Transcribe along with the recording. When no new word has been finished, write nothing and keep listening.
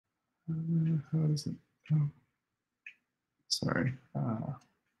How is it? Oh, sorry. There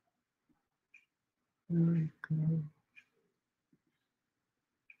we go.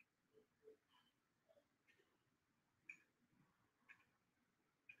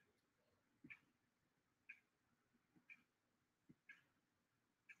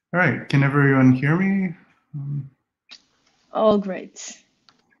 All right, can everyone hear me? Oh, great.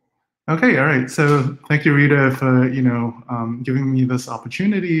 Okay, all right. So thank you, Rita, for giving me this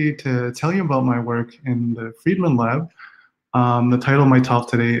opportunity to tell you about my work in the Friedman Lab. The title of my talk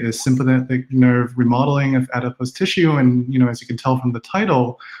today is Sympathetic Nerve Remodeling of Adipose Tissue, and as you can tell from the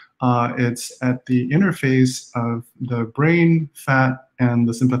title, it's at the interface of the brain, fat, and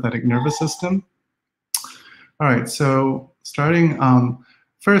the sympathetic nervous system. All right, so starting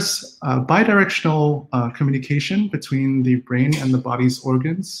first, bidirectional communication between the brain and the body's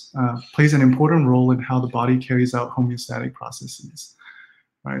organs plays an important role in how the body carries out homeostatic processes.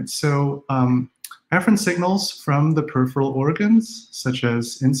 All right, so afferent signals from the peripheral organs, such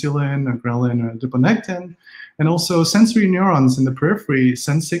as insulin, or ghrelin, or adiponectin, and also sensory neurons in the periphery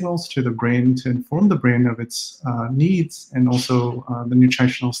send signals to the brain to inform the brain of its needs and also the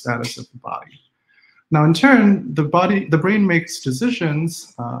nutritional status of the body. Now, in turn, the brain makes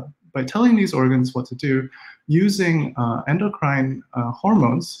decisions by telling these organs what to do using endocrine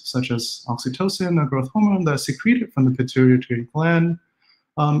hormones, such as oxytocin, a growth hormone that's secreted from the pituitary gland,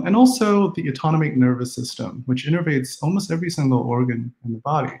 and also the autonomic nervous system, which innervates almost every single organ in the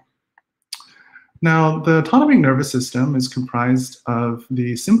body. Now, the autonomic nervous system is comprised of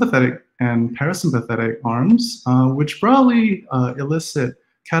the sympathetic and parasympathetic arms, which broadly elicit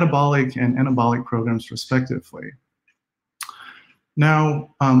catabolic and anabolic programs respectively.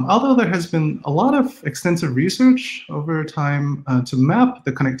 Now, although there has been a lot of extensive research over time to map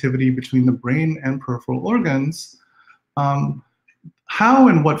the connectivity between the brain and peripheral organs, how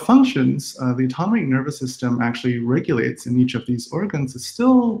and what functions the autonomic nervous system actually regulates in each of these organs is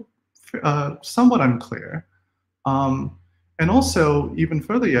still somewhat unclear. And also, even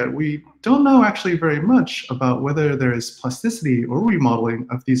further yet, we don't know actually very much about whether there is plasticity or remodeling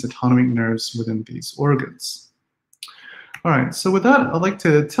of these autonomic nerves within these organs. All right, so with that, I'd like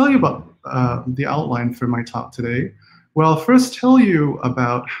to tell you about the outline for my talk today. Well, I'll first tell you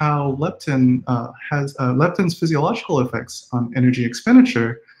about how leptin has leptin's physiological effects on energy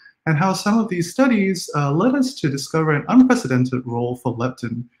expenditure, and how some of these studies led us to discover an unprecedented role for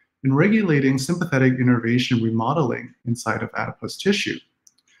leptin in regulating sympathetic innervation remodeling inside of adipose tissue.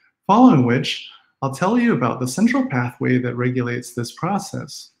 Following which, I'll tell you about the central pathway that regulates this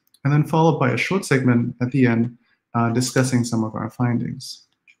process, and then followed by a short segment at the end discussing some of our findings.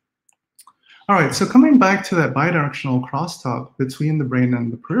 All right, so coming back to that bidirectional crosstalk between the brain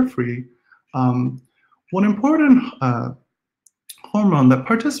and the periphery, one important hormone that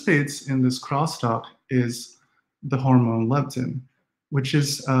participates in this crosstalk is the hormone leptin, which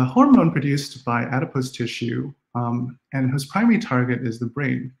is a hormone produced by adipose tissue and whose primary target is the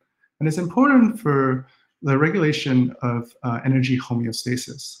brain. And it's important for the regulation of energy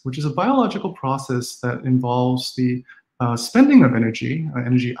homeostasis, which is a biological process that involves the spending of energy,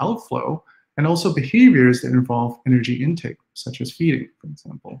 energy outflow, and also behaviors that involve energy intake, such as feeding, for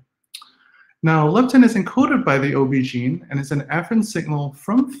example. Now, leptin is encoded by the OB gene and is an afferent signal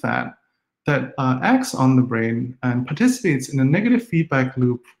from fat that acts on the brain and participates in a negative feedback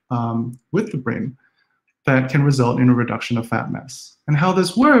loop with the brain that can result in a reduction of fat mass. And how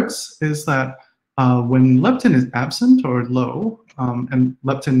this works is that when leptin is absent or low, and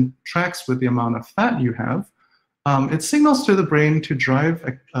leptin tracks with the amount of fat you have, it signals to the brain to drive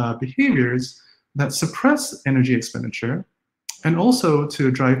behaviors that suppress energy expenditure and also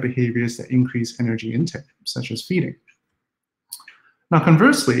to drive behaviors that increase energy intake, such as feeding. Now,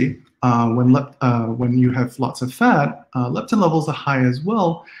 conversely, when you have lots of fat, leptin levels are high as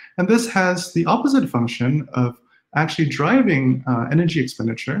well, and this has the opposite function of actually driving energy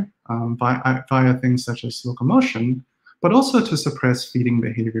expenditure via things such as locomotion, but also to suppress feeding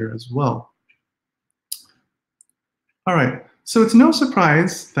behavior as well. All right, so it's no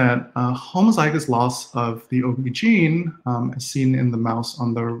surprise that homozygous loss of the OB gene, as seen in the mouse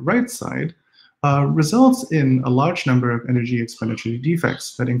on the right side, results in a large number of energy expenditure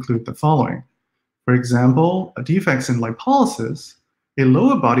defects that include the following. For example, defects in lipolysis, a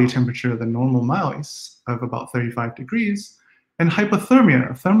lower body temperature than normal mice of about 35 degrees, and hypothermia,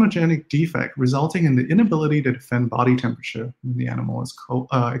 a thermogenic defect resulting in the inability to defend body temperature when the animal is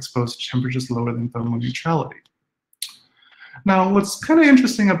exposed to temperatures lower than thermal neutrality. Now, what's kind of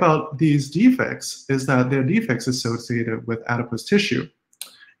interesting about these defects is that they're defects associated with adipose tissue.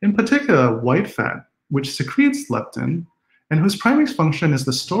 In particular, white fat, which secretes leptin, and whose primary function is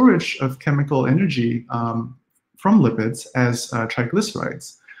the storage of chemical energy from lipids as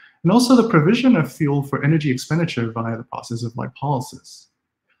triglycerides, and also the provision of fuel for energy expenditure via the process of lipolysis.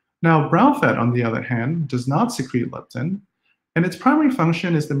 Now, brown fat, on the other hand, does not secrete leptin, and its primary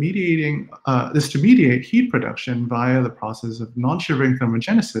function is to mediate heat production via the process of non-shivering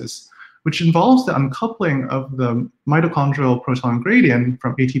thermogenesis, which involves the uncoupling of the mitochondrial proton gradient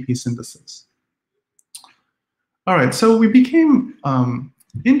from ATP synthesis. All right, so we became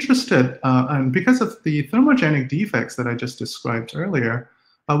interested, and because of the thermogenic defects that I just described earlier,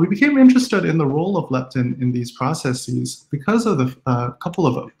 we became interested in the role of leptin in these processes because of the couple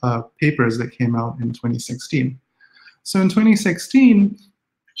of papers that came out in 2016. So in 2016,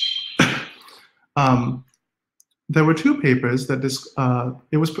 there were two papers that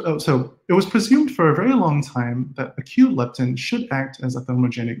it was presumed for a very long time that acute leptin should act as a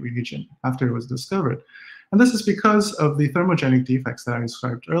thermogenic reagent after it was discovered. And this is because of the thermogenic defects that I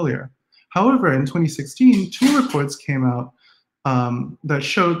described earlier. However, in 2016, two reports came out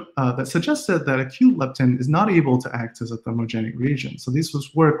that suggested that acute leptin is not able to act as a thermogenic reagent. So this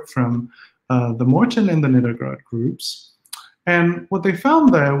was work from the Morton and the Nittergaard groups. And what they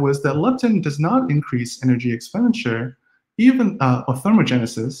found there was that leptin does not increase energy expenditure, or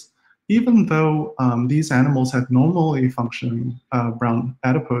thermogenesis, even though these animals have normally functioning brown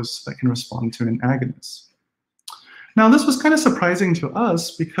adipose that can respond to an agonist. Now, this was kind of surprising to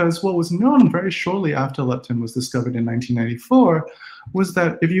us because what was known very shortly after leptin was discovered in 1994 was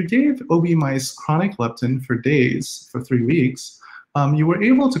that if you gave OB mice chronic leptin for days, for 3 weeks, you were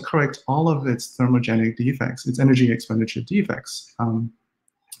able to correct all of its thermogenic defects, its energy expenditure defects.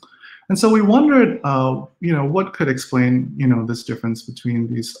 And so we wondered, what could explain, this difference between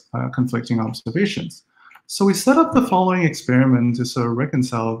these conflicting observations. So we set up the following experiment to sort of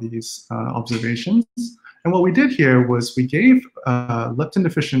reconcile these observations. And what we did here was we gave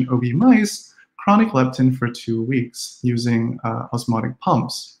leptin-deficient OB mice chronic leptin for 2 weeks using osmotic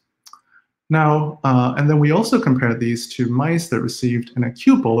pumps. Now, and then we also compared these to mice that received an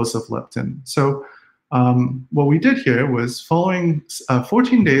acute bolus of leptin. So what we did here was following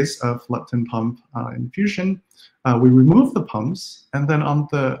 14 days of leptin pump infusion, we removed the pumps, and then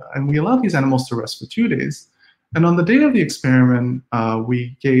we allowed these animals to rest for 2 days. And on the day of the experiment,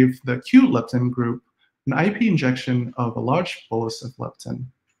 we gave the acute leptin group an IP injection of a large bolus of leptin,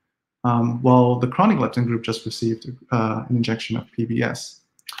 while the chronic leptin group just received an injection of PBS.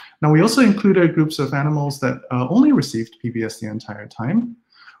 Now, we also included groups of animals that only received PBS the entire time,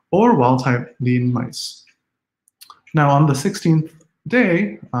 or wild-type lean mice. Now, on the 16th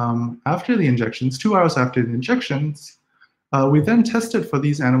day, after the injections, 2 hours after the injections, we then tested for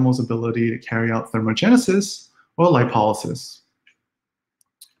these animals' ability to carry out thermogenesis or lipolysis.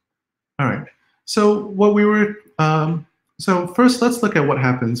 All right. So so first, let's look at what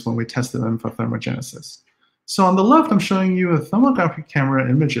happens when we tested them for thermogenesis. So on the left, I'm showing you a thermographic camera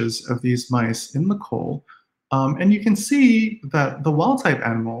images of these mice in the coal. And you can see that the wild-type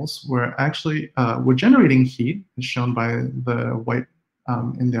animals were actually generating heat, as shown by the white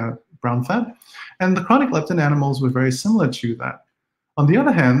in the brown fat. And the chronic leptin animals were very similar to that. On the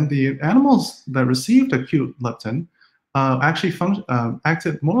other hand, the animals that received acute leptin actually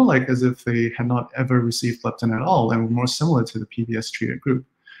acted more like as if they had not ever received leptin at all and were more similar to the PBS-treated group.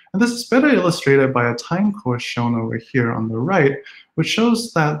 And this is better illustrated by a time course shown over here on the right, which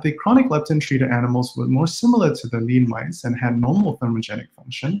shows that the chronic leptin-treated animals were more similar to the lean mice and had normal thermogenic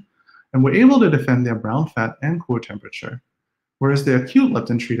function, and were able to defend their brown fat and core temperature, whereas the acute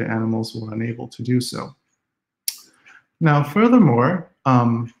leptin-treated animals were unable to do so. Now, furthermore,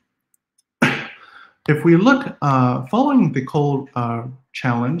 if we look following the cold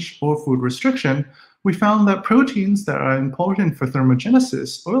challenge or food restriction, we found that proteins that are important for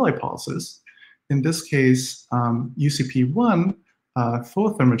thermogenesis or lipolysis, in this case, UCP1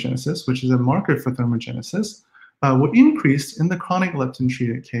 for thermogenesis, which is a marker for thermogenesis, were increased in the chronic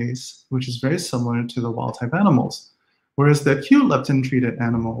leptin-treated case, which is very similar to the wild-type animals, whereas the acute leptin-treated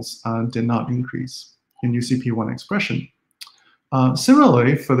animals did not increase in UCP1 expression.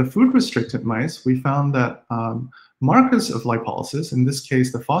 Similarly, for the food-restricted mice, we found that markers of lipolysis, in this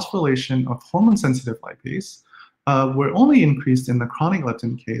case, the phosphorylation of hormone-sensitive lipase, were only increased in the chronic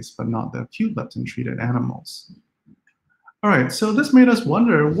leptin case, but not the acute leptin-treated animals. All right, so this made us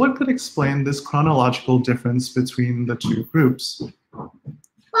wonder what could explain this chronological difference between the two groups.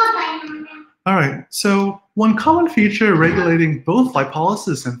 All right, so one common feature regulating both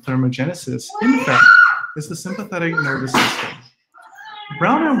lipolysis and thermogenesis in fat is the sympathetic nervous system.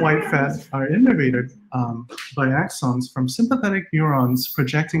 Brown and white fat are innervated by axons from sympathetic neurons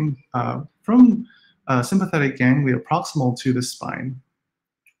projecting from sympathetic ganglia proximal to the spine,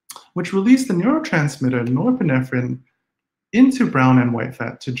 which release the neurotransmitter norepinephrine into brown and white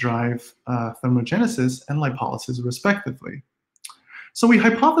fat to drive thermogenesis and lipolysis, respectively. So we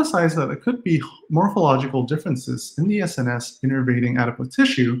hypothesized that there could be morphological differences in the SNS innervating adipose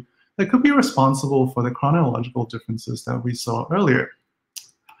tissue that could be responsible for the chronological differences that we saw earlier.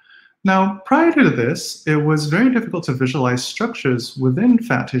 Now, prior to this, it was very difficult to visualize structures within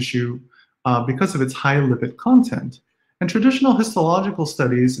fat tissue because of its high lipid content. And traditional histological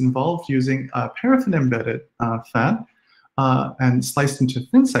studies involved using paraffin-embedded fat and sliced into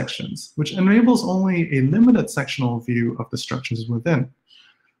thin sections, which enables only a limited sectional view of the structures within.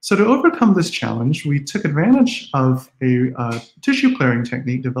 So to overcome this challenge, we took advantage of a tissue clearing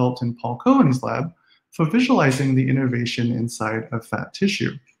technique developed in Paul Cohen's lab for visualizing the innervation inside of fat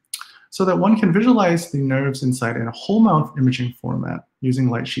tissue, so that one can visualize the nerves inside in a whole mount imaging format using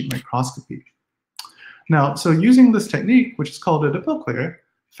light sheet microscopy. Now, so using this technique, which is called a Dippel-Clear,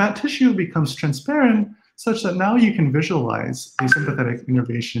 fat tissue becomes transparent such that now you can visualize the sympathetic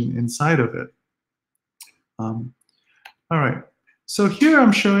innervation inside of it. All right, so here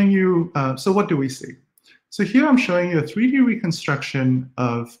I'm showing you, so what do we see? So here I'm showing you a 3D reconstruction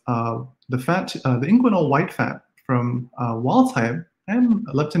of the inguinal white fat from wild type and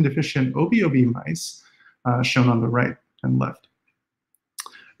leptin deficient OBOB mice shown on the right and left.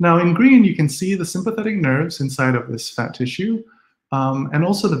 Now in green, you can see the sympathetic nerves inside of this fat tissue, and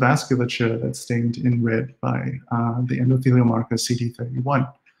also the vasculature that's stained in red by the endothelial marker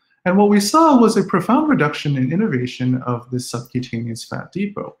CD31. And what we saw was a profound reduction in innervation of this subcutaneous fat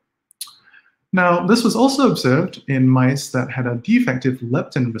depot. Now, this was also observed in mice that had a defective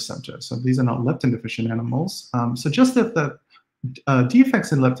leptin receptor. So these are not leptin deficient animals, suggestive that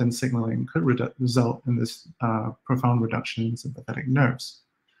defects in leptin signaling could result in this profound reduction in sympathetic nerves.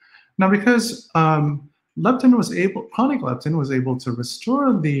 Now, because chronic leptin was able to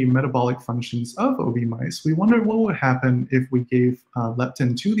restore the metabolic functions of OB mice, we wondered what would happen if we gave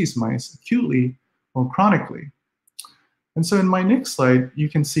leptin to these mice acutely or chronically. And so in my next slide, you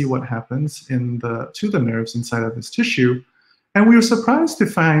can see what happens to the nerves inside of this tissue. And we were surprised to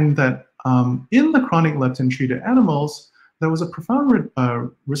find that in the chronic leptin-treated animals, there was a profound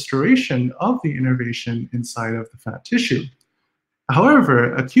restoration of the innervation inside of the fat tissue.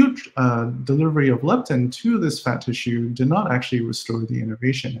 However, acute delivery of leptin to this fat tissue did not actually restore the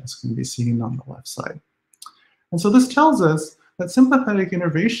innervation, as can be seen on the left side. And so this tells us that sympathetic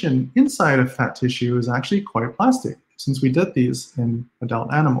innervation inside of fat tissue is actually quite plastic, since we did these in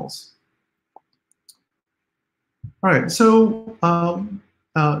adult animals. All right, so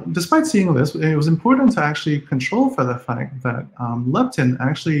despite seeing this, it was important to actually control for the fact that leptin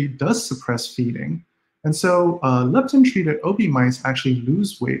actually does suppress feeding. And so leptin-treated OB mice actually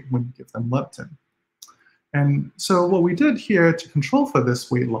lose weight when you give them leptin. And so what we did here to control for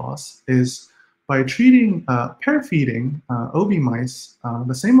this weight loss is by pair feeding OB mice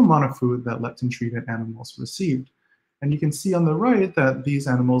the same amount of food that leptin-treated animals received. And you can see on the right that these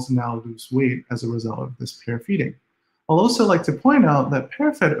animals now lose weight as a result of this pair feeding. I'll also like to point out that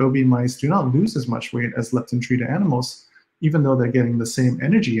pair-fed OB mice do not lose as much weight as leptin-treated animals, even though they're getting the same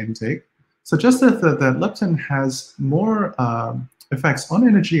energy intake, suggesting that leptin has more effects on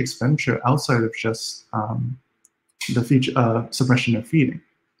energy expenditure outside of just the suppression of feeding.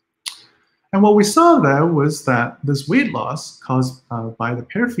 And what we saw there was that this weight loss caused by the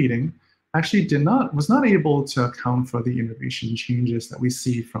pair feeding actually was not able to account for the innervation changes that we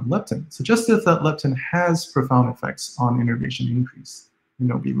see from leptin, suggesting that leptin has profound effects on innervation increase in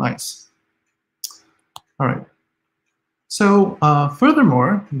OB mice. All right. So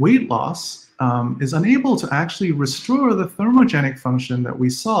furthermore, weight loss is unable to actually restore the thermogenic function that we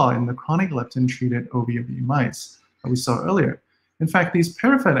saw in the chronic leptin-treated OBOB mice that we saw earlier. In fact, these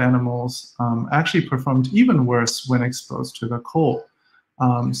pair-fed animals actually performed even worse when exposed to the cold,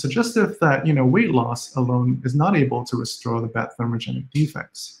 suggestive that weight loss alone is not able to restore the bad thermogenic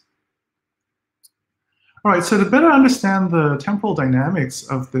defects. All right, so to better understand the temporal dynamics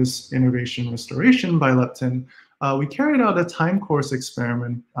of this innervation restoration by leptin, we carried out a time course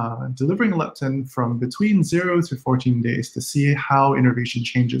experiment delivering leptin from between 0 to 14 days to see how innervation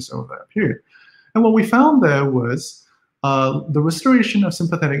changes over that period. And what we found there was the restoration of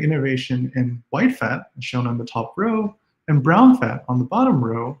sympathetic innervation in white fat, shown on the top row, and brown fat on the bottom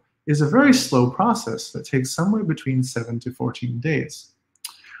row is a very slow process that takes somewhere between 7 to 14 days.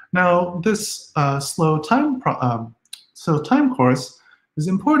 Now, this slow time course is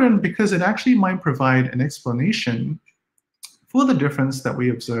important because it actually might provide an explanation for the difference that we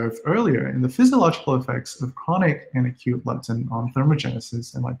observed earlier in the physiological effects of chronic and acute leptin on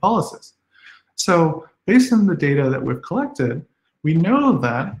thermogenesis and lipolysis. So based on the data that we've collected, we know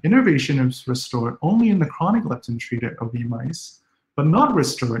that innervation is restored only in the chronic leptin-treated OB mice, but not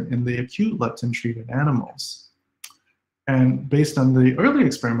restored in the acute leptin-treated animals. And based on the early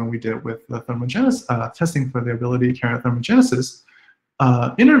experiment we did with the thermogenesis, testing for the ability to carry out thermogenesis,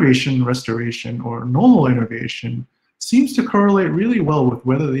 innervation restoration or normal innervation seems to correlate really well with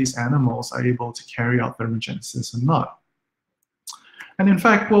whether these animals are able to carry out thermogenesis or not. And in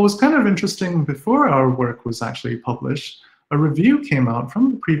fact, what was kind of interesting before our work was actually published, a review came out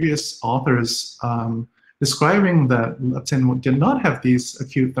from the previous authors describing that leptin did not have these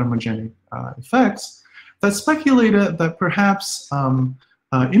acute thermogenic effects that speculated that perhaps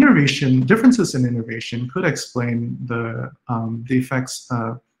differences in innervation could explain the effects,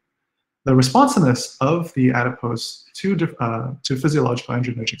 the responsiveness of the adipose to physiological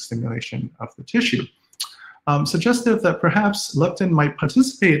adrenergic stimulation of the tissue. Suggestive that perhaps leptin might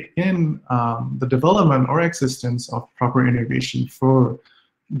participate in the development or existence of proper innervation for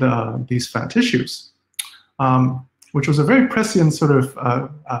these fat tissues, which was a very prescient sort of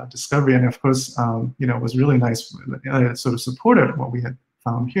discovery, and of course, was really nice. It sort of supported what we had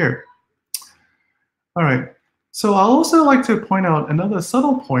found here. All right, so I'll also like to point out another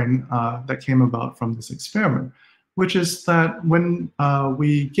subtle point that came about from this experiment, which is that when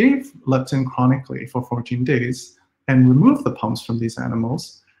we gave leptin chronically for 14 days and removed the pumps from these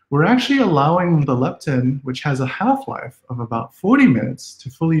animals, we're actually allowing the leptin, which has a half-life of about 40 minutes, to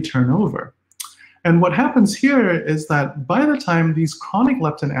fully turn over. And what happens here is that by the time these chronic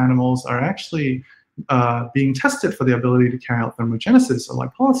leptin animals are actually being tested for the ability to carry out thermogenesis or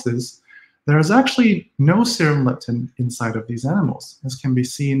lipolysis, there is actually no serum leptin inside of these animals, as can be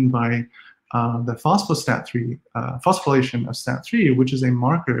seen by the phosphostat-3, phosphorylation of STAT3, which is a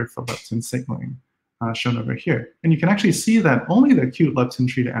marker for leptin signaling, shown over here. And you can actually see that only the acute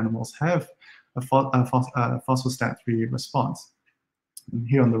leptin-treated animals have a phosphostat-3 response. And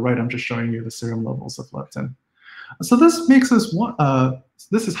here on the right, I'm just showing you the serum levels of leptin. So this makes us,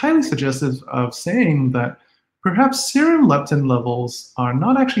 this is highly suggestive of saying that perhaps serum leptin levels are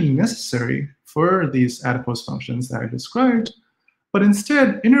not actually necessary for these adipose functions that I described, but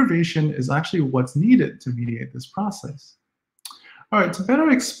instead, innervation is actually what's needed to mediate this process. All right, to better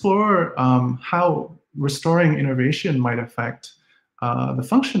explore how restoring innervation might affect the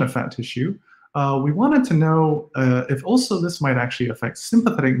function of fat tissue, we wanted to know if also this might actually affect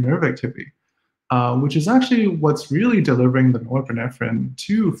sympathetic nerve activity, which is actually what's really delivering the norepinephrine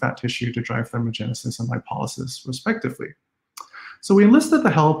to fat tissue to drive thermogenesis and lipolysis, respectively. So we enlisted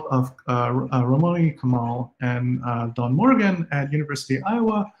the help of Ramoni Kamal and Don Morgan at University of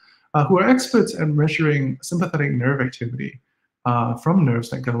Iowa, who are experts at measuring sympathetic nerve activity from nerves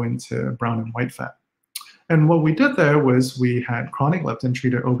that go into brown and white fat. And what we did there was we had chronic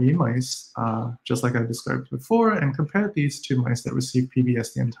leptin-treated OB mice, just like I described before, and compared these to mice that received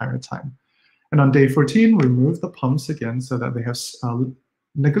PBS the entire time. And on day 14, we removed the pumps again so that they have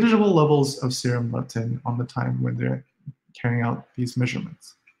negligible levels of serum leptin on the time when they're carrying out these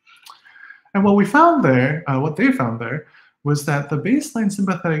measurements. And what we found there, what they found there, was that the baseline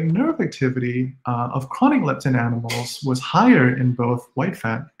sympathetic nerve activity of chronic leptin animals was higher in both white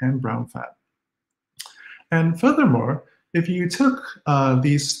fat and brown fat. And furthermore, if you took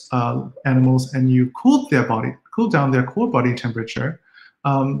these animals and you cooled down their core body temperature,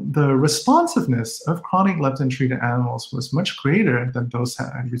 the responsiveness of chronic leptin-treated animals was much greater than those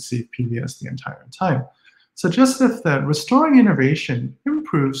that had received PBS the entire time, suggestive that restoring innervation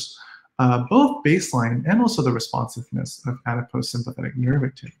improves both baseline and also the responsiveness of adipose sympathetic nerve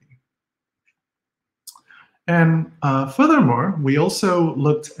activity. And furthermore, we also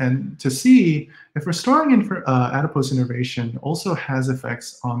looked to see if restoring adipose innervation also has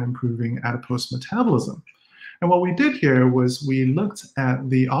effects on improving adipose metabolism. And what we did here was we looked at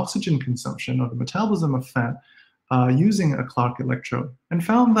the oxygen consumption or the metabolism of fat using a Clark electrode and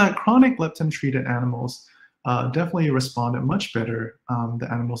found that chronic leptin-treated animals definitely responded much better than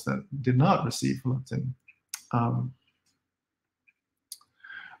the animals that did not receive leptin.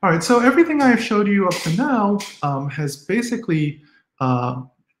 All right, so everything I've showed you up to now has basically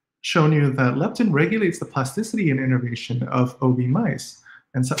shown you that leptin regulates the plasticity and innervation of OB mice,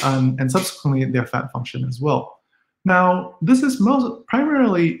 and subsequently their fat function as well. Now, this is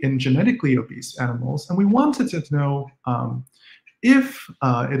primarily in genetically obese animals, and we wanted to know if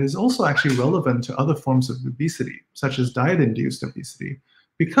it is also actually relevant to other forms of obesity, such as diet-induced obesity,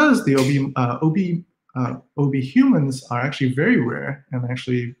 because the OB humans are actually very rare, and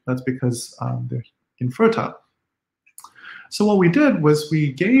actually that's because they're infertile. So what we did was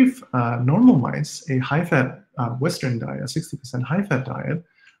we gave normal mice a high-fat Western diet, a 60% high-fat diet,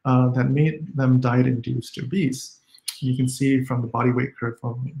 that made them diet-induced obese. You can see from the body weight curve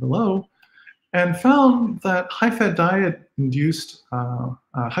below, and found that high-fat diet-induced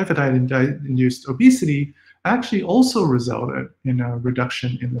obesity actually also resulted in a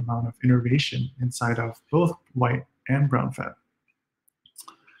reduction in the amount of innervation inside of both white and brown fat.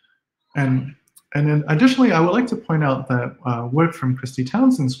 And then additionally, I would like to point out that work from Christy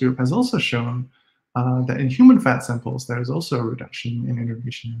Townsend's group has also shown that in human fat samples, there is also a reduction in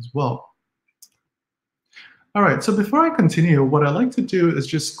innervation as well. All right, so before I continue, what I'd like to do is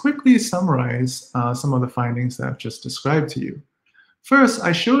just quickly summarize some of the findings that I've just described to you. First,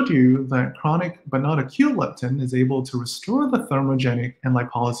 I showed you that chronic but not acute leptin is able to restore the thermogenic and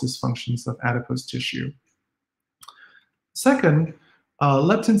lipolysis functions of adipose tissue. Second,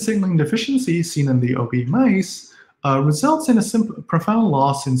 leptin signaling deficiency seen in the obese mice results in a profound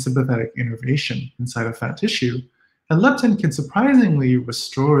loss in sympathetic innervation inside of fat tissue, and leptin can surprisingly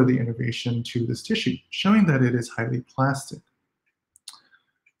restore the innervation to this tissue, showing that it is highly plastic.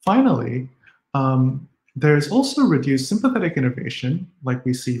 Finally, there is also reduced sympathetic innervation, like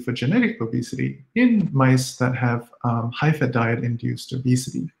we see for genetic obesity, in mice that have high-fat diet-induced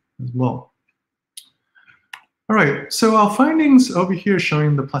obesity as well. All right, so our findings over here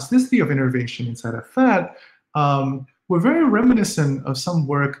showing the plasticity of innervation inside of fat were very reminiscent of some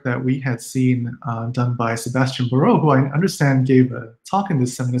work that we had seen done by Sebastian Barreau, who I understand gave a talk in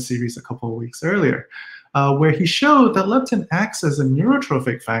this seminar series a couple of weeks earlier, where he showed that leptin acts as a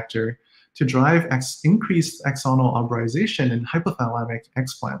neurotrophic factor to drive increased axonal arborization in hypothalamic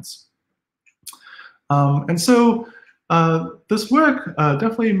explants. And so this work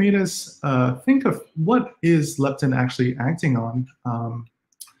definitely made us think of what is leptin actually acting on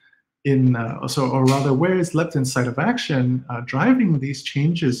or rather, where is leptin's site of action driving these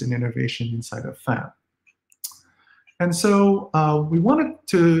changes in innervation inside of fat? And so we wanted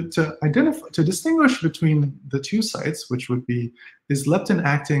to distinguish between the two sites, which would be, is leptin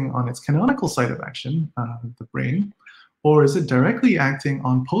acting on its canonical site of action, the brain, or is it directly acting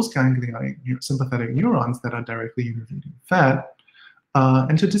on postganglionic sympathetic neurons that are directly innervating fat?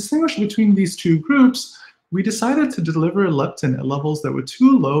 And to distinguish between these two groups, we decided to deliver leptin at levels that were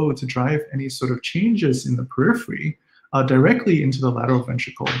too low to drive any sort of changes in the periphery directly into the lateral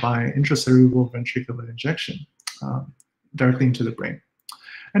ventricle by intracerebral ventricular injection directly into the brain.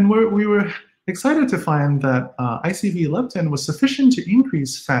 And we were excited to find that ICV leptin was sufficient to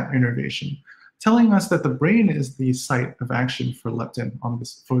increase fat innervation, telling us that the brain is the site of action for leptin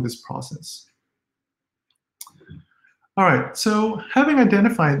for this process. All right, so having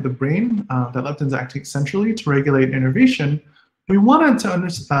identified the brain, that leptin's acting centrally to regulate innervation, we wanted to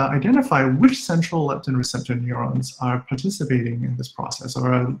identify which central leptin receptor neurons are participating in this process,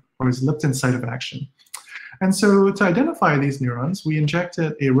 or is leptin site of action. And so to identify these neurons, we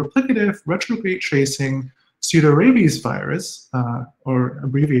injected a replicative retrograde tracing pseudorabies virus, or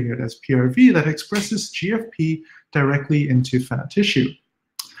abbreviated as PRV, that expresses GFP directly into fat tissue.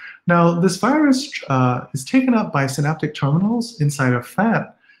 Now, this virus is taken up by synaptic terminals inside of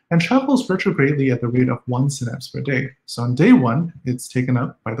fat and travels retrogradely at the rate of 1 synapse per day. So on day 1, it's taken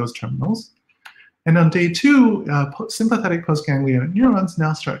up by those terminals. And on day 2, sympathetic postganglionic neurons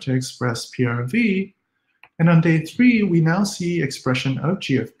now start to express PRV. And on day 3, we now see expression of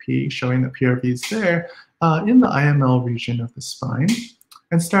GFP, showing that PRV is there in the IML region of the spine.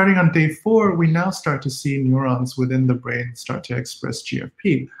 And starting on day 4, we now start to see neurons within the brain start to express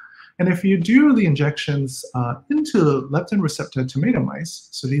GFP. And if you do the injections into leptin receptor tomato mice,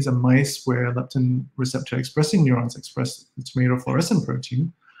 so these are mice where leptin receptor expressing neurons express the tomato fluorescent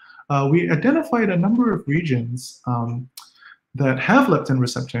protein, we identified a number of regions that have leptin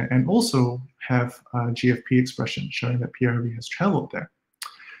receptor and also have GFP expression, showing that PRV has traveled there.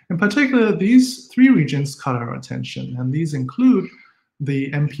 In particular, these 3 regions caught our attention, and these include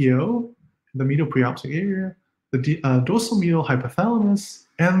the MPO, the medial preoptic area, the dorsal medial hypothalamus,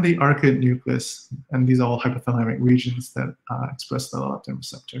 and the arcuate nucleus, and these are all hypothalamic regions that express the leptin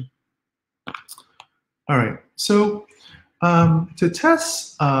receptor. All right, so to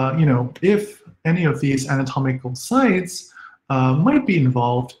test, if any of these anatomical sites might be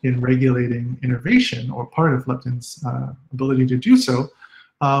involved in regulating innervation or part of leptin's ability to do so,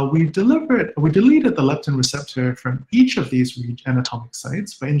 we deleted the leptin receptor from each of these anatomic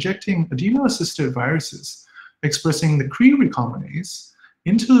sites by injecting adeno-assisted viruses expressing the Cre recombinase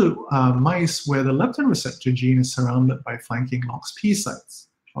into mice where the leptin receptor gene is surrounded by flanking LOXP sites,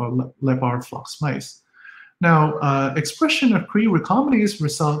 or LEPR flox mice. Now, expression of Cre recombinase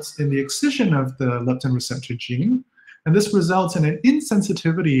results in the excision of the leptin receptor gene, And this results in an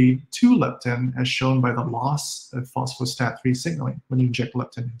insensitivity to leptin, as shown by the loss of phospho-STAT3 signaling when you inject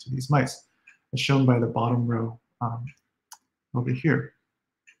leptin into these mice, as shown by the bottom row over here.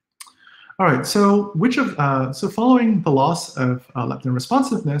 All right, so following the loss of leptin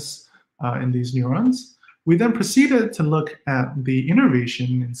responsiveness in these neurons, we then proceeded to look at the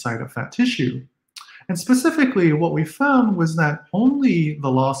innervation inside of fat tissue. And specifically, what we found was that only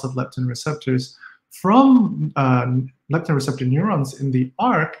the loss of leptin receptors from leptin receptor neurons in the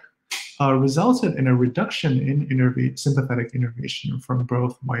ARC resulted in a reduction in sympathetic innervation from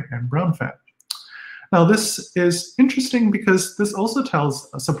both white and brown fat. Now, this is interesting because this also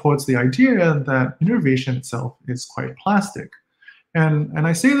supports the idea that innervation itself is quite plastic. And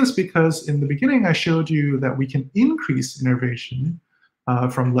I say this because in the beginning, I showed you that we can increase innervation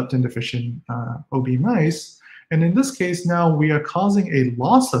from leptin-deficient OB mice. And in this case, now we are causing a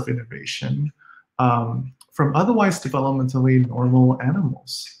loss of innervation from otherwise developmentally normal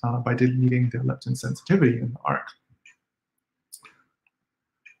animals by deleting their leptin sensitivity in the ARC.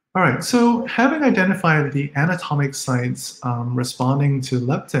 All right, so having identified the anatomic sites responding to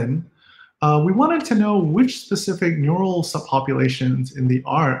leptin, we wanted to know which specific neural subpopulations in the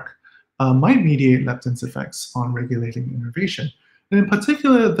ARC might mediate leptin's effects on regulating innervation. And in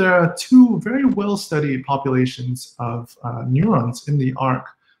particular, there are two very well-studied populations of neurons in the ARC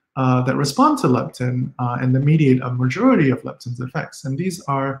that respond to leptin and that mediate a majority of leptin's effects. And these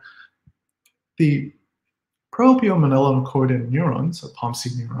are the propioneurochordin neurons, or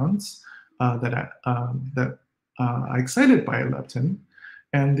POMC neurons, that are excited by leptin,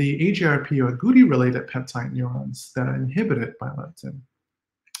 and the AGRP or Goody-related peptide neurons that are inhibited by leptin.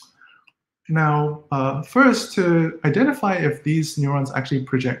 Now, first, to identify if these neurons actually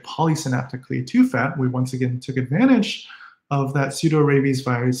project polysynaptically to fat, we once again took advantage of that pseudo-rabies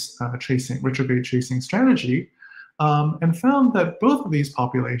virus retrograde tracing strategy, and found that both of these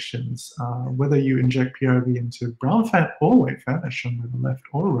populations, whether you inject PRV into brown fat or white fat, as shown by the left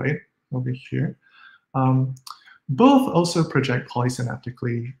or right over here, both also project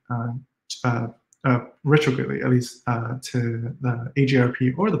polysynaptically, retrogradely, at least to the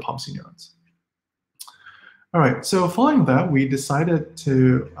AGRP or the POMC neurons. All right, so following that, we decided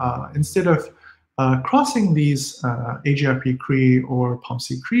to, instead of crossing these AGRP-Cre or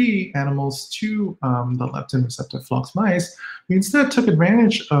POMC-Cre animals to the leptin receptor flox mice, we instead took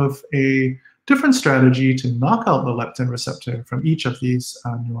advantage of a different strategy to knock out the leptin receptor from each of these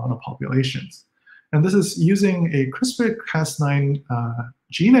neuronal populations. And this is using a CRISPR-Cas9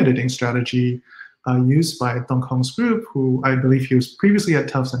 gene editing strategy used by Dong Kong's group, who I believe he was previously at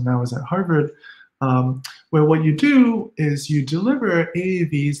Tufts and now is at Harvard, where what you do is you deliver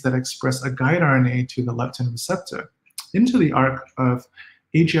AAVs that express a guide RNA to the leptin receptor into the ARC of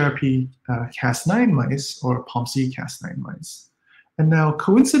AGRP Cas9 mice or POMC Cas9 mice. And now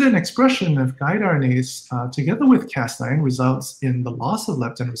coincident expression of guide RNAs together with Cas9 results in the loss of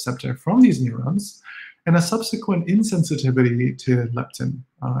leptin receptor from these neurons and a subsequent insensitivity to leptin,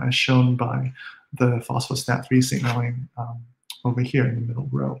 as shown by the phospho-STAT3 signaling over here in the middle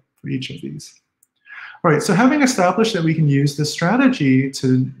row for each of these. All right, so having established that we can use this strategy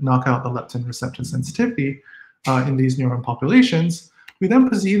to knock out the leptin receptor sensitivity in these neuron populations, we then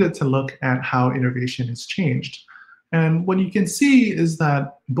proceeded to look at how innervation is changed. And what you can see is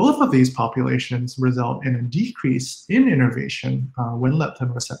that both of these populations result in a decrease in innervation when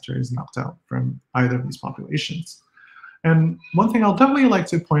leptin receptor is knocked out from either of these populations. And one thing I'll definitely like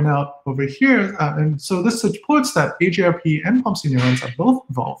to point out over here, and so this supports that AGRP and POMC neurons are both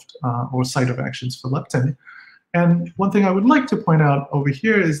involved or site of actions for leptin. And one thing I would like to point out over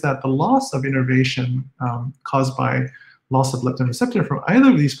here is that the loss of innervation caused by loss of leptin receptor from either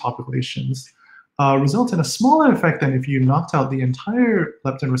of these populations result in a smaller effect than if you knocked out the entire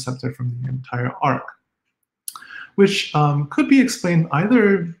leptin receptor from the entire ARC, which could be explained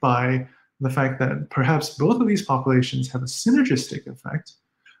either by the fact that perhaps both of these populations have a synergistic effect,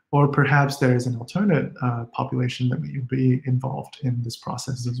 or perhaps there is an alternate population that may be involved in this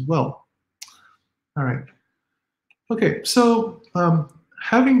process as well. All right. Okay, so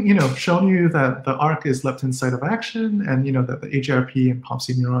having shown you that the ARC is leptin site of action, and that the AGRP and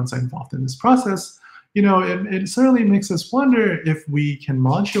POMC neurons are involved in this process, it certainly makes us wonder if we can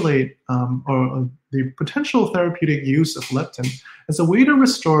modulate or the potential therapeutic use of leptin as a way to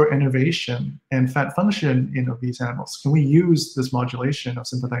restore innervation and fat function in obese animals. Can we use this modulation of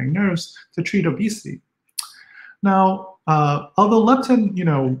sympathetic nerves to treat obesity? Now, although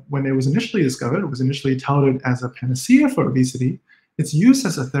leptin, when it was initially discovered, it was initially touted as a panacea for obesity, its use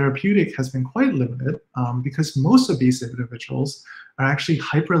as a therapeutic has been quite limited because most obese individuals are actually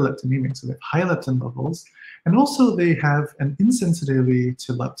hyperleptinemic, so they have high leptin levels, and also they have an insensitivity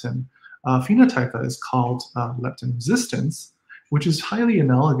to leptin phenotype that is called leptin resistance, which is highly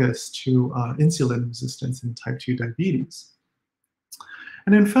analogous to insulin resistance in type 2 diabetes.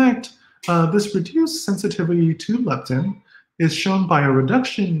 And in fact, this reduced sensitivity to leptin is shown by a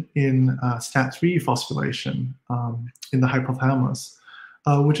reduction in STAT3 phosphorylation in the hypothalamus,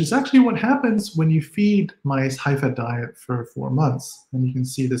 which is actually what happens when you feed mice high-fat diet for 4 months. And you can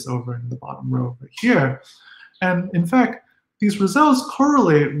see this over in the bottom row over here. And in fact, these results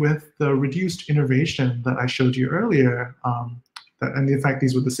correlate with the reduced innervation that I showed you earlier, and in fact,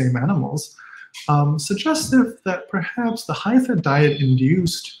 these were the same animals, suggestive that perhaps the high-fat diet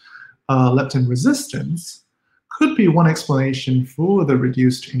induced leptin resistance could be one explanation for the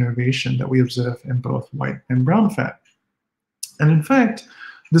reduced innervation that we observe in both white and brown fat. And in fact,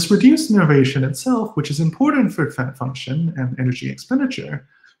 this reduced innervation itself, which is important for fat function and energy expenditure,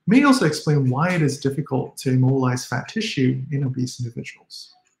 may also explain why it is difficult to immobilize fat tissue in obese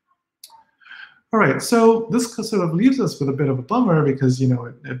individuals. All right, so this sort of leaves us with a bit of a bummer because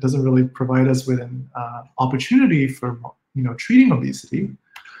it doesn't really provide us with an opportunity for treating obesity.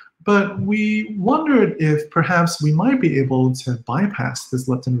 But we wondered if perhaps we might be able to bypass this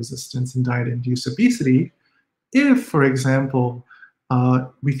leptin resistance in diet-induced obesity if, for example,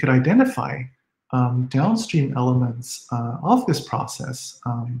 we could identify downstream elements of this process,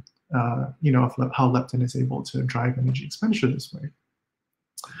 of how leptin is able to drive energy expenditure this way.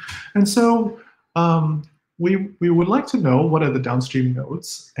 And so we would like to know what are the downstream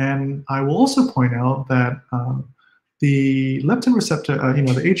nodes, and I will also point out that the leptin receptor, the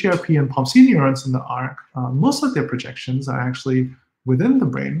HARP and POMC neurons in the ARC, most of their projections are actually within the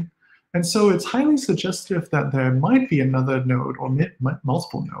brain. And so it's highly suggestive that there might be another node or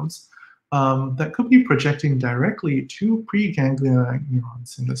multiple nodes that could be projecting directly to preganglionic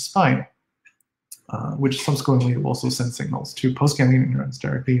neurons in the spine, which subsequently will also send signals to postganglionic neurons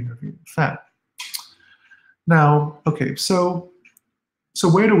directly innervating fat. Now, okay, so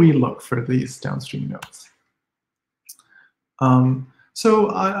where do we look for these downstream nodes?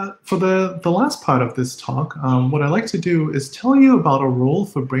 For the last part of this talk, what I'd like to do is tell you about a role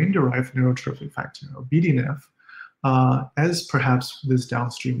for brain-derived neurotrophic factor, or BDNF, as perhaps this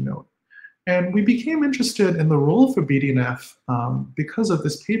downstream node. And we became interested in the role for BDNF because of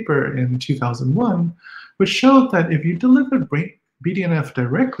this paper in 2001, which showed that if you delivered BDNF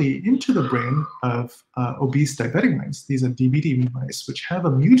directly into the brain of obese diabetic mice, these are DBD mice, which have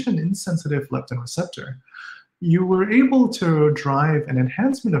a mutant-insensitive leptin receptor, you were able to drive an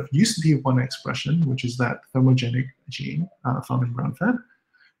enhancement of UCP1 expression, which is that thermogenic gene found in brown fat,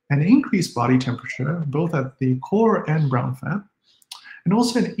 an increased body temperature, both at the core and brown fat, and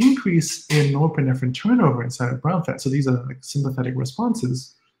also an increase in norepinephrine turnover inside of brown fat. So these are like sympathetic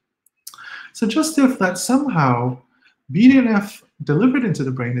responses, suggestive that somehow BDNF delivered into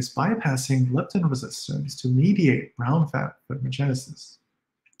the brain is bypassing leptin resistance to mediate brown fat thermogenesis.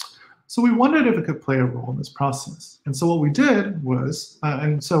 So we wondered if it could play a role in this process. And so what we did was,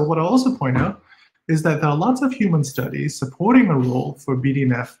 and so what I'll also point out is that there are lots of human studies supporting a role for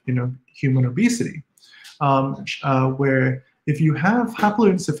BDNF in human obesity, where if you have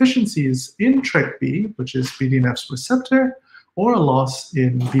haploinsufficiencies in TrkB, which is BDNF's receptor, or a loss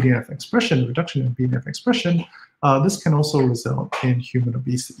in BDNF expression, reduction in BDNF expression, this can also result in human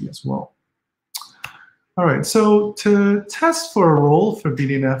obesity as well. All right, so to test for a role for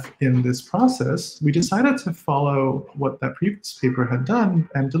BDNF in this process, we decided to follow what that previous paper had done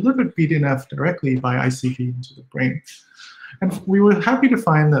and delivered BDNF directly by ICV into the brain. And we were happy to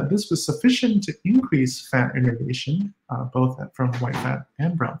find that this was sufficient to increase fat innervation, both from white fat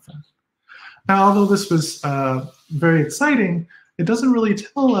and brown fat. Now, although this was very exciting, it doesn't really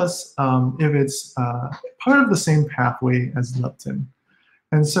tell us if it's part of the same pathway as leptin.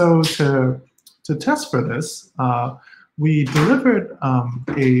 And so to test for this, we delivered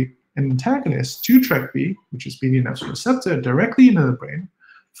an antagonist to TrkB, which is BDNF's receptor, directly into the brain,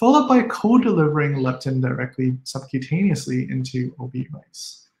 followed by co-delivering leptin directly subcutaneously into obese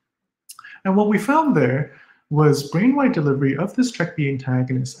mice. And what we found there was brain-wide delivery of this TrkB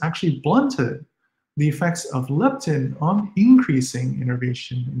antagonist actually blunted the effects of leptin on increasing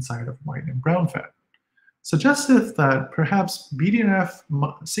innervation inside of white and brown fat, suggestive that perhaps BDNF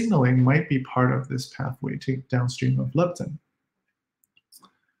signaling might be part of this pathway to downstream of leptin.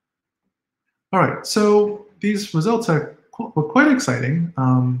 All right, so these results were quite exciting,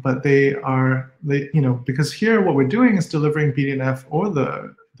 but because here what we're doing is delivering BDNF or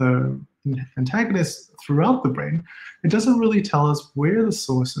the antagonists throughout the brain, it doesn't really tell us where the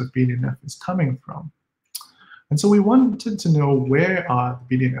source of BDNF is coming from. And so we wanted to know where are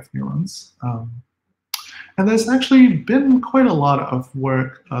the BDNF neurons. And there's actually been quite a lot of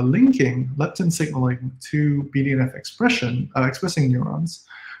work linking leptin signaling to BDNF expressing neurons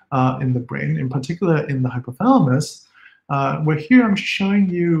in the brain, in particular in the hypothalamus, where here I'm showing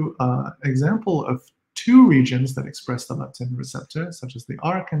you an example of two regions that express the leptin receptor, such as the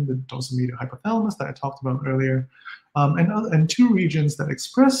ARC and the dorsal medial hypothalamus that I talked about earlier, and two regions that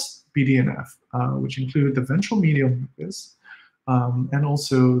express BDNF, which include the ventral medial nucleus and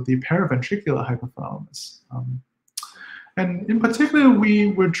also the paraventricular hypothalamus. And in particular, we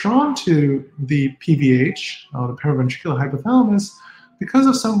were drawn to the PVH, the paraventricular hypothalamus, because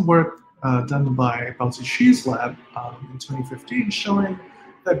of some work done by Baozi Shi's lab in 2015, showing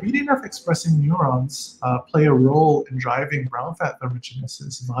that BDNF expressing neurons play a role in driving brown fat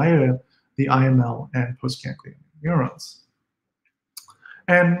thermogenesis via the IML and postganglionic neurons.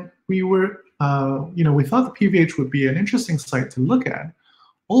 And we were, we thought the PVH would be an interesting site to look at,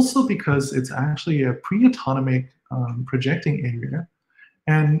 also because it's actually a pre-autonomic projecting area.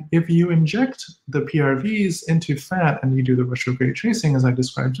 And if you inject the PRVs into fat and you do the retrograde tracing, as I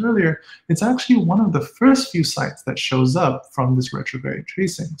described earlier, it's actually one of the first few sites that shows up from this retrograde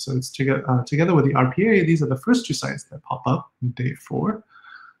tracing. So it's together with the RPA, these are the first two sites that pop up in day 4.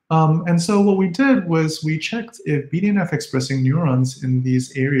 And so what we did was we checked if BDNF expressing neurons in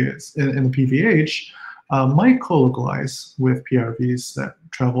these areas, in the PVH, might co-localize with PRVs that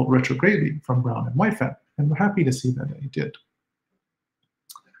travel retrogradely from brown and white fat. And we're happy to see that they did.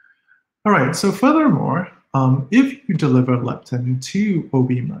 All right, so furthermore, if you deliver leptin to OB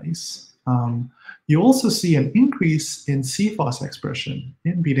mice, you also see an increase in CFOS expression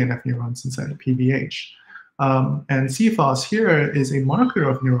in BDNF neurons inside the PVH. And CFOS here is a marker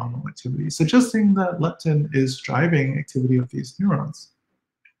of neuronal activity, suggesting that leptin is driving activity of these neurons.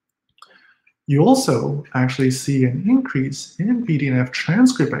 You also actually see an increase in BDNF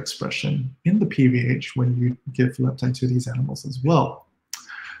transcript expression in the PVH when you give leptin to these animals as well.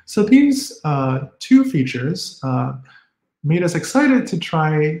 So these two features made us excited to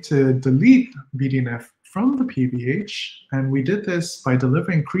try to delete BDNF from the PVH, and we did this by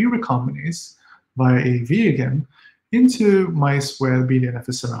delivering Cre recombinase via AAV again into mice where BDNF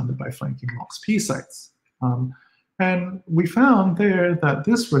is surrounded by flanking LOXP sites. And we found there that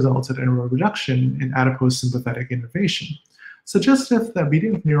this resulted in a reduction in adipose sympathetic innervation, suggestive that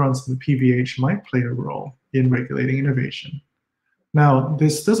BDNF neurons in the PVH might play a role in regulating innervation. Now,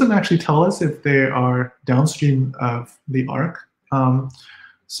 this doesn't actually tell us if they are downstream of the ARC.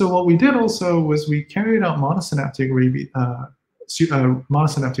 So what we did also was we carried out monosynaptic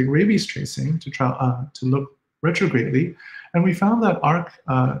rabies tracing to look retrogradely, and we found that ARC,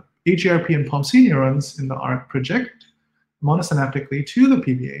 AGRP and POMC neurons in the ARC project monosynaptically to the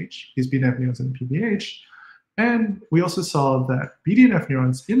PVH, these BDNF neurons in the PVH, and we also saw that BDNF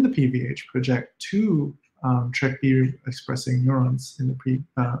neurons in the PVH project to TrkB expressing neurons in the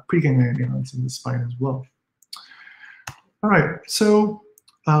preganglionic neurons in the spine as well. All right, so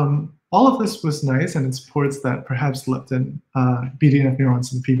all of this was nice, and it supports that perhaps leptin, BDNF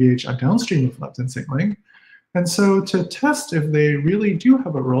neurons in the PVH are downstream of leptin signaling. And so to test if they really do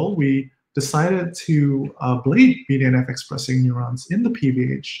have a role, we decided to ablate BDNF expressing neurons in the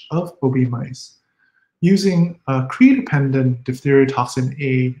PVH of OB mice using a Cre-dependent diphtheria toxin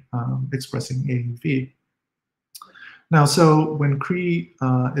A expressing AAV. Now, so when Cre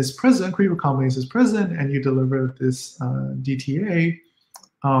is present, Cre recombinase is present, and you deliver this DTA,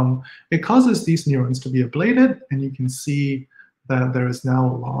 it causes these neurons to be ablated, and you can see that there is now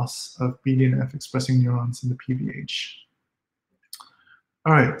a loss of BDNF expressing neurons in the PVH.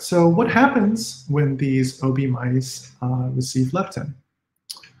 All right, so what happens when these OB mice receive leptin?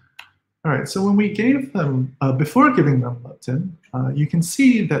 All right, so when we gave them, before giving them leptin, you can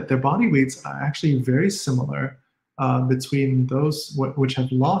see that their body weights are actually very similar between those which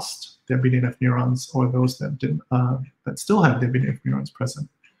have lost their BDNF neurons or those that didn't, that still have their BDNF neurons present.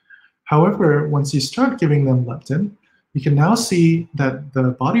 However, once you start giving them leptin, you can now see that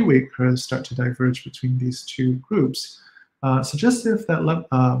the body weight curves start to diverge between these two groups, suggestive that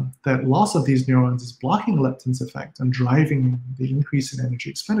that loss of these neurons is blocking leptin's effect and driving the increase in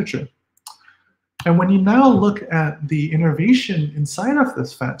energy expenditure. And when you now look at the innervation inside of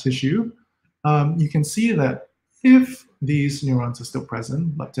this fat tissue, you can see that if these neurons are still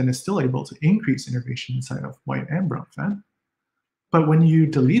present, leptin is still able to increase innervation inside of white and brown fat. But when you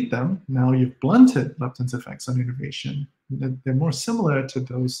delete them, now you've blunted leptin's effects on innervation. They're more similar to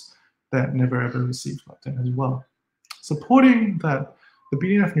those that never ever received leptin as well, supporting that the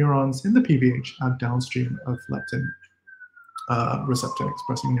BDNF neurons in the PVH are downstream of leptin receptor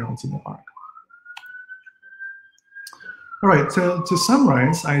expressing neurons in the ARC. All right, so to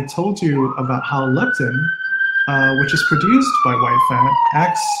summarize, I told you about how leptin, which is produced by white fat,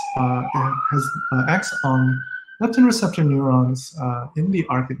 acts on leptin receptor neurons in the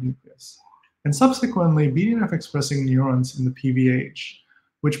arcuate nucleus, and subsequently BDNF expressing neurons in the PVH,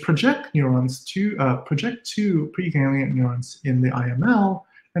 which project neurons to preganglionic neurons in the IML,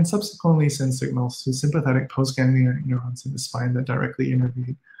 and subsequently send signals to sympathetic postganglionic neurons in the spine that directly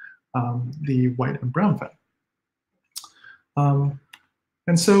innervate the white and brown fat.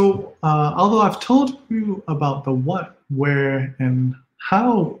 And so, although I've told you about the what, where, and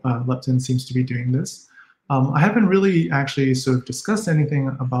how leptin seems to be doing this, I haven't really actually sort of discussed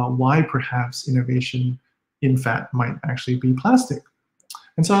anything about why perhaps innervation in fat might actually be plastic.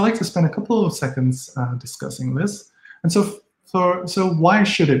 And so I'd like to spend a couple of seconds discussing this. And so why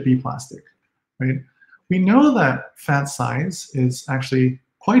should it be plastic, right? We know that fat size is actually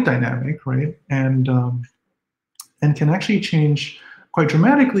quite dynamic, right? And can actually change quite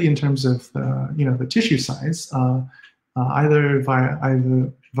dramatically in terms of the tissue size, either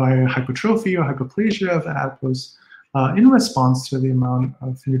via hypertrophy or hyperplasia of the adipose, in response to the amount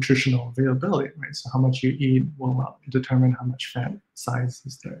of nutritional availability, right? So how much you eat will determine how much fat size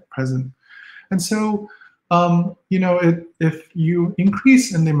is there present. And so, if you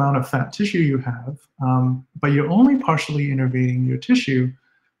increase in the amount of fat tissue you have, but you're only partially innervating your tissue,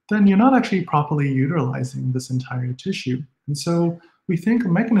 then you're not actually properly utilizing this entire tissue. And so we think a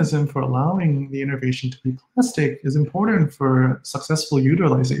mechanism for allowing the innervation to be plastic is important for successful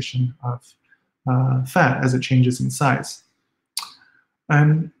utilization of fat as it changes in size.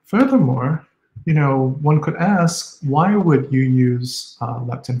 And furthermore, one could ask, why would you use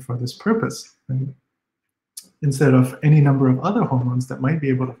leptin for this purpose, right? Instead of any number of other hormones that might be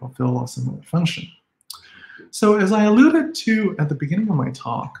able to fulfill a similar function? So as I alluded to at the beginning of my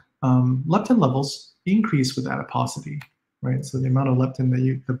talk, leptin levels increase with adiposity, right? So the amount of leptin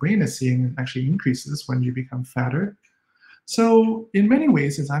that the brain is seeing actually increases when you become fatter. So in many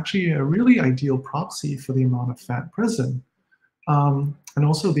ways, it's actually a really ideal proxy for the amount of fat present, and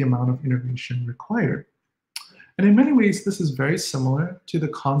also the amount of innervation required. And in many ways, this is very similar to the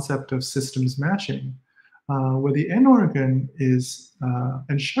concept of systems matching, where the end organ is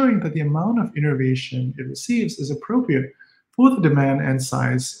ensuring that the amount of innervation it receives is appropriate for the demand and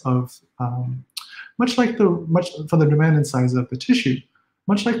size of, for the demand and size of the tissue,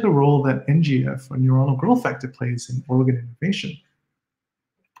 much like the role that NGF, or neuronal growth factor, plays in organ innervation.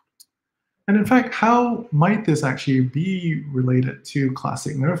 And in fact, how might this actually be related to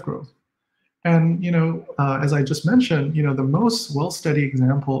classic nerve growth? And as I just mentioned, the most well-studied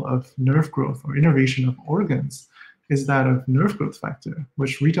example of nerve growth or innervation of organs is that of nerve growth factor,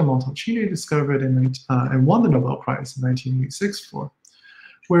 which Rita Montalcini discovered and won the Nobel Prize in 1986 for,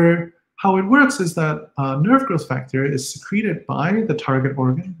 where how it works is that nerve growth factor is secreted by the target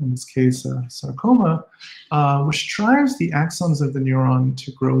organ, in this case sarcoma, which drives the axons of the neuron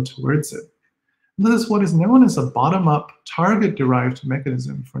to grow towards it. And this is what is known as a bottom-up target-derived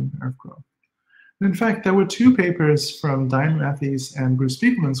mechanism for nerve growth. In fact, there were two papers from Diane Matthews and Bruce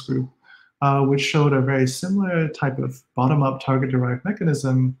Spiegelman's group, which showed a very similar type of bottom-up target-derived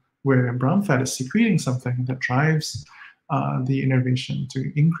mechanism where brown fat is secreting something that drives the innervation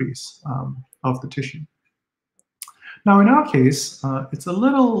to increase of the tissue. Now, in our case, it's a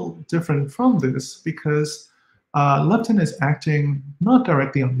little different from this because leptin is acting not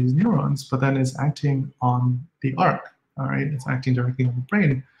directly on these neurons, but then is acting on the ARC, all right? It's acting directly on the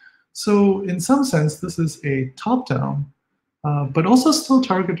brain. So in some sense, this is a top-down, but also still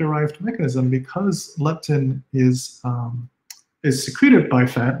target-derived mechanism because leptin is secreted by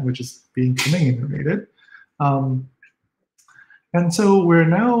fat, which is becoming innervated. And so we're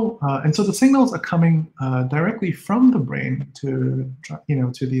now, and so the signals are coming directly from the brain to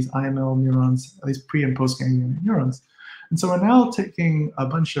these IML neurons, these pre and post ganglionic neurons. And so we're now taking a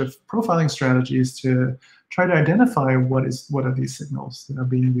bunch of profiling strategies to try to identify what are these signals that are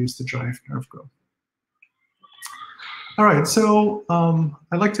being used to drive nerve growth. All right, so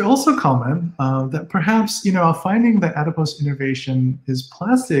I'd like to also comment that perhaps our finding that adipose innervation is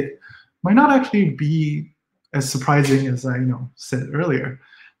plastic might not actually be as surprising as I said earlier.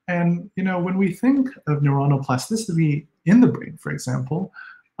 And when we think of neuronal plasticity in the brain, for example,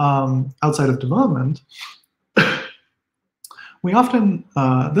 outside of development, we often,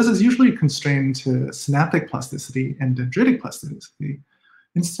 this is usually constrained to synaptic plasticity and dendritic plasticity,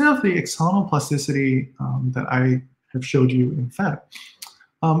 instead of the axonal plasticity that I have showed you in fat.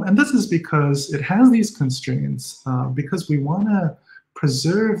 And this is because it has these constraints because we want to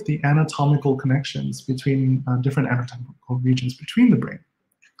preserve the anatomical connections between different anatomical regions between the brain.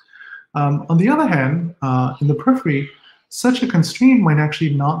 On the other hand, in the periphery, such a constraint might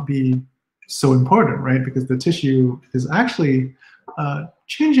actually not be so important, right? Because the tissue is actually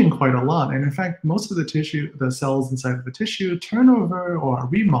changing quite a lot. And in fact, most of the tissue, the cells inside of the tissue turn over or are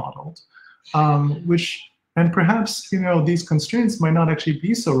remodeled, and perhaps, these constraints might not actually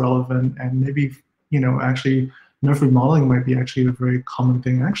be so relevant, and maybe, actually nerve remodeling might be actually a very common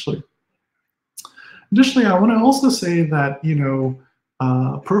thing, actually. Additionally, I want to also say that,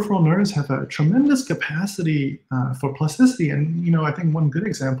 peripheral nerves have a tremendous capacity for plasticity. And, I think one good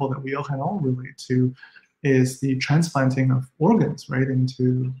example that we all can relate to is the transplanting of organs, right,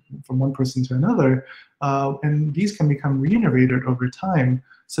 from one person to another. And these can become reinnervated over time,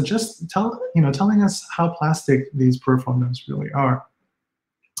 telling us how plastic these peripheral nerves really are.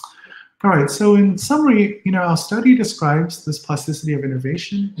 All right, so in summary, our study describes this plasticity of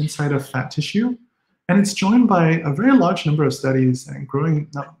innervation inside of fat tissue. And it's joined by a very large number of studies and growing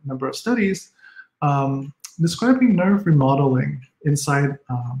number of studies describing nerve remodeling inside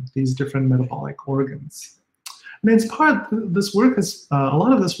these different metabolic organs. And in part, a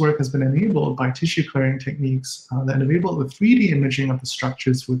lot of this work has been enabled by tissue clearing techniques that enable the 3D imaging of the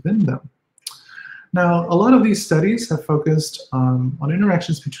structures within them. Now, a lot of these studies have focused on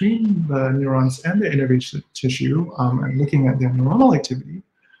interactions between the neurons and the innervated tissue and looking at their neuronal activity.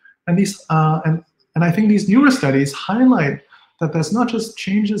 And I think these newer studies highlight that there's not just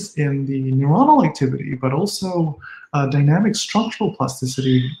changes in the neuronal activity, but also dynamic structural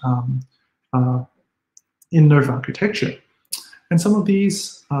plasticity in nerve architecture. And some of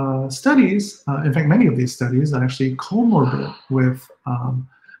these studies, in fact, many of these studies are actually comorbid with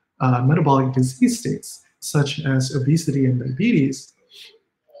metabolic disease states, such as obesity and diabetes.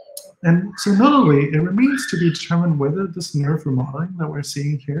 And so notably, it remains to be determined whether this nerve remodeling that we're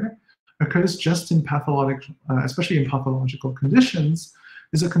seeing here occurs just in especially in pathological conditions,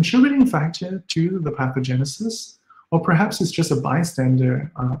 is a contributing factor to the pathogenesis, or perhaps it's just a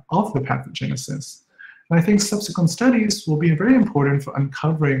bystander of the pathogenesis. And I think subsequent studies will be very important for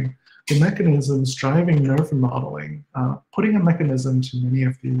uncovering the mechanisms driving nerve remodeling, putting a mechanism to many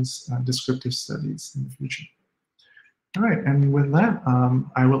of these descriptive studies in the future. All right, and with that,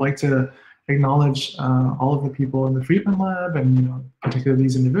 I would like to acknowledge all of the people in the Friedman Lab, and particularly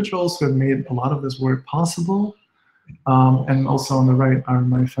these individuals who have made a lot of this work possible. And also on the right are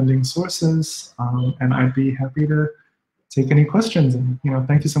my funding sources, and I'd be happy to take any questions. And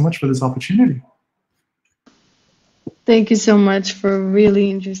thank you so much for this opportunity. Thank you so much for a really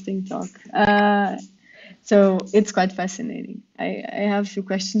interesting talk. So it's quite fascinating. I have a few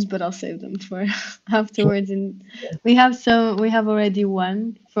questions, but I'll save them for afterwards. And we have already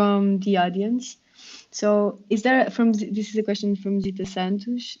one from the audience. So this is a question from Zita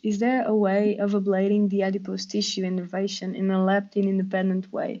Santos. Is there a way of ablating the adipose tissue innervation in a leptin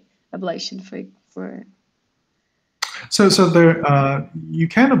independent way? Ablation for So there, you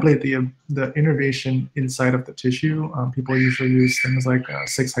can ablate the innervation inside of the tissue. People usually use things like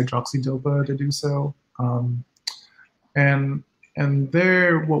 6-hydroxydopa to do so. And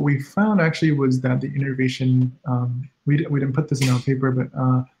there, what we found actually was that the innervation, we didn't put this in our paper, but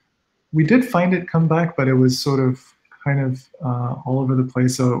we did find it come back, but it was sort of kind of all over the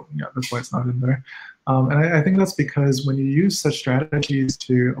place. So yeah, that's why it's not in there. And I think that's because when you use such strategies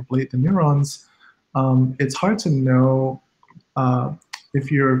to ablate the neurons, it's hard to know if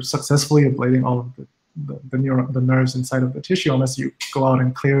you're successfully ablating all of the nerves inside of the tissue unless you go out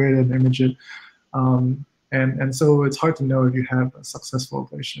and clear it and image it. And so it's hard to know if you have a successful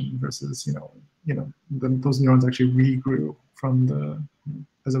ablation versus those neurons actually regrew from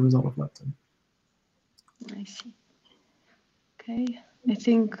as a result of leptin. I see. Okay, I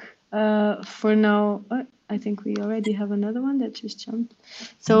think for now, I think we already have another one that just jumped.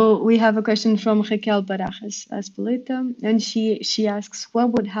 So we have a question from Raquel Barajas Aspoleta, and she asks, what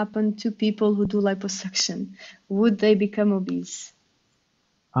would happen to people who do liposuction? Would they become obese?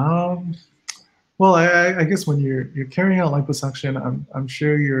 Well, I guess when you're carrying out liposuction, I'm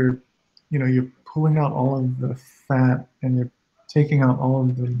sure you're pulling out all of the fat and you're taking out all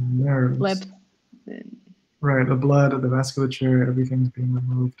of the nerves. Right, the blood, the vasculature, everything's being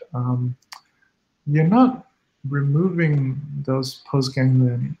removed. You're not removing those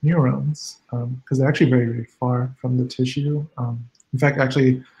postganglion neurons because they're actually very, very far from the tissue. In fact,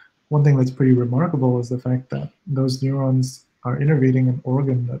 actually, one thing that's pretty remarkable is the fact that those neurons are innervating an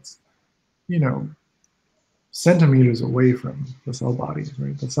organ that's, centimeters away from the cell bodies,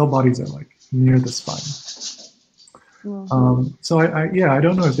 right? The cell bodies are like near the spine. So I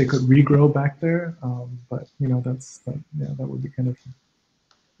don't know if they could regrow back there, but that would be kind of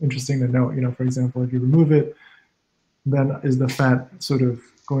interesting to note. For example, if you remove it, then is the fat sort of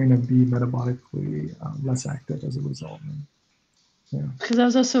going to be metabolically less active as a result? Yeah. Because I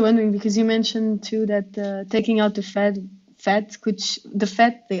was also wondering, because you mentioned too that taking out the fat could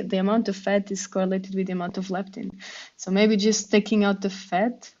the amount of fat is correlated with the amount of leptin. So maybe just taking out the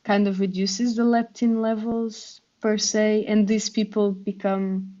fat kind of reduces the leptin levels per se, and these people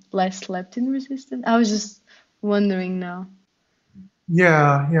become less leptin resistant. I was just wondering now.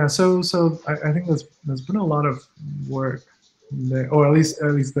 Yeah. So I think there's been a lot of work there, or at least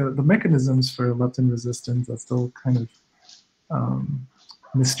the mechanisms for leptin resistance are still kind of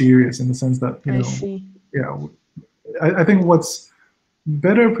mysterious in the sense that I see. yeah, I think what's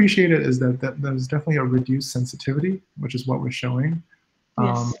better appreciated is that there's definitely a reduced sensitivity, which is what we're showing.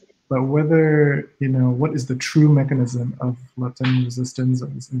 Yes. But whether what is the true mechanism of leptin resistance,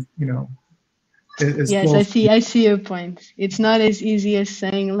 is Yes, still I see your point. It's not as easy as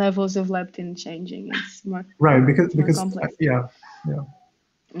saying levels of leptin changing. It's right more because complex. yeah.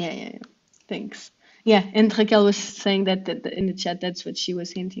 Yeah. Thanks. Yeah, and Raquel was saying that in the chat, that's what she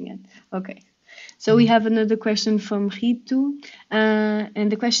was hinting at. Okay. So we have another question from Ritu,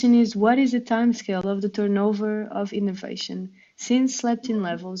 and the question is, what is the timescale of the turnover of innovation? Since leptin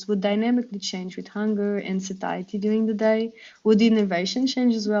levels would dynamically change with hunger and satiety during the day, would innovation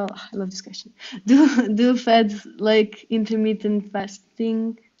change as well? I love this question. Do fads like intermittent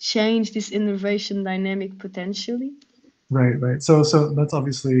fasting change this innovation dynamic potentially? Right. So that's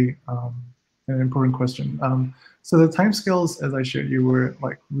obviously an important question. So the timescales, as I showed you, were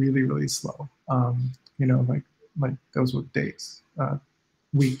like really slow. Like those were days,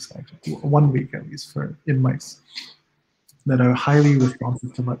 weeks, actually, 1 week at least in mice that are highly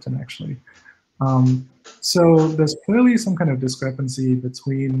responsive to leptin, actually. So there's clearly some kind of discrepancy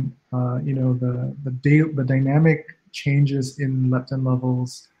between the dynamic changes in leptin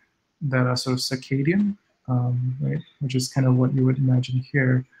levels that are sort of circadian, right, which is kind of what you would imagine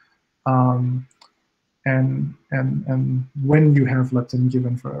here, and when you have leptin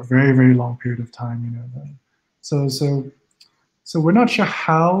given for a very long period of time, so we're not sure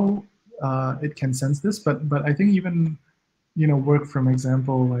how it can sense this, but I think even work from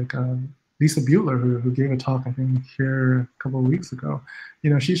example like Lisa Butler, who gave a talk I think here a couple of weeks ago,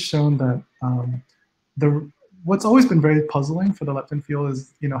 she's shown that what's always been very puzzling for the leptin field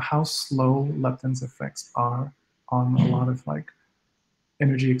is how slow leptin's effects are on a lot of like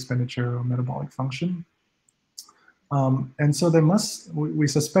energy expenditure or metabolic function. And so we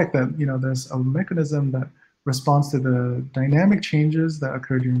suspect that there's a mechanism that responds to the dynamic changes that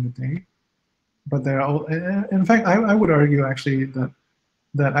occur during the day. But there are, in fact, I would argue actually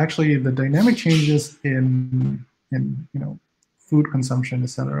that actually the dynamic changes in food consumption,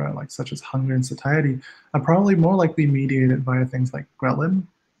 etc., like such as hunger and satiety, are probably more likely mediated via things like ghrelin,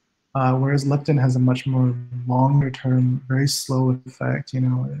 whereas leptin has a much more longer-term, very slow effect,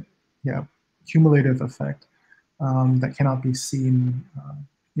 cumulative effect that cannot be seen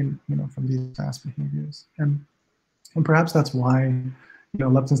from these fast behaviors, and perhaps that's why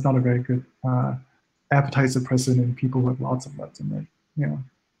leptin's not a very good appetite suppressant in people with lots of leptin, right?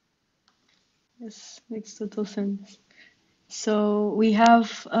 Yes, makes total sense. So we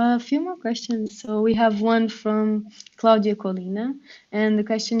have a few more questions. So we have one from Claudia Colina, and the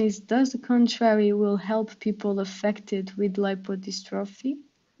question is, does the contrary will help people affected with lipodystrophy?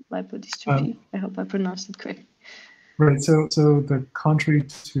 I hope I pronounced it correctly. Right, so the contrary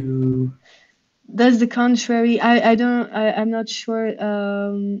to... Does the contrary, I'm not sure,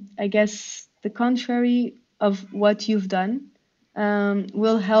 I guess the contrary of what you've done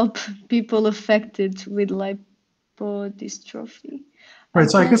will help people affected with lipodystrophy. Right,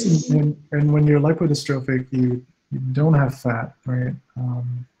 so I guess and when you're lipodystrophic, you don't have fat, right?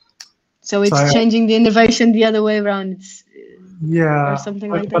 So it's changing the innervation the other way around. It's, yeah, or something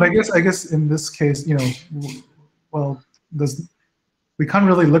like that. But I guess in this case, well, we can't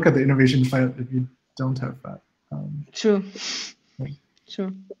really look at the innervation fat if you don't have fat. True. Right.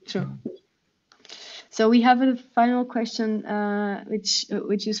 True. So we have a final question,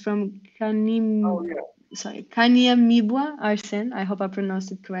 which is from Kania Mibwa Arsen. I hope I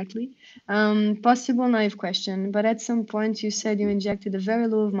pronounced it correctly. Possible naive question, but at some point you said you injected a very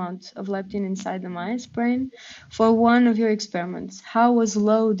low amount of leptin inside the mice brain for one of your experiments. How was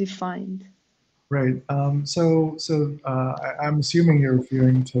low defined? Right. So I'm assuming you're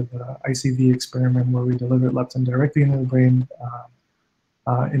referring to the ICV experiment where we delivered leptin directly into the brain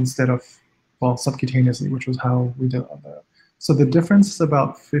instead of, well, subcutaneously, which was how we did on the... So the difference is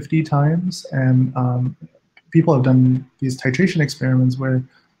about 50 times, and people have done these titration experiments where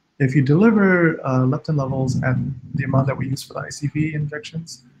if you deliver leptin levels at the amount that we use for the ICV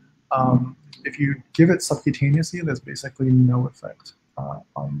injections, If you give it subcutaneously, there's basically no effect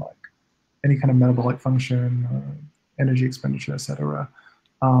on like any kind of metabolic function, energy expenditure, etc.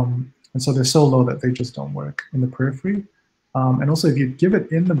 And so they're so low that they just don't work in the periphery. And also, if you give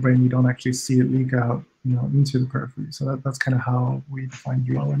it in the brain, you don't actually see it leak out, into the periphery. So that's kind of how we define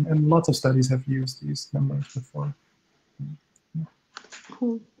low. And lots of studies have used these numbers before.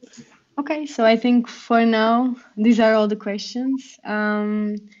 Cool. Okay, so I think for now these are all the questions.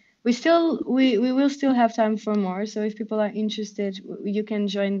 We will still have time for more. So if people are interested, you can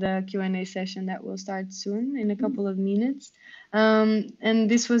join the Q&A session that will start soon in a couple of minutes. And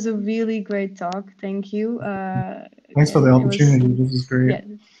this was a really great talk. Thank you. Thanks for the opportunity. This is great. Yeah.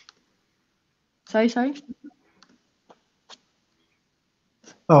 Sorry.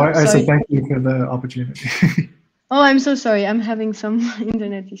 Oh, I said thank you for the opportunity. Oh, I'm so sorry. I'm having some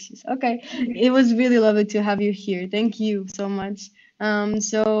internet issues. Okay, it was really lovely to have you here. Thank you so much.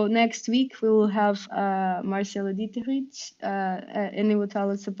 So next week we will have Marcelo Dieterich, and he will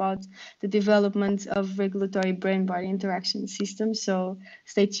tell us about the development of regulatory brain-body interaction systems. So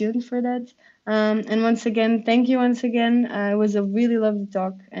stay tuned for that. And once again, thank you once again. It was a really lovely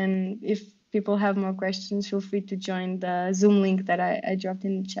talk. And if people have more questions, feel free to join the Zoom link that I dropped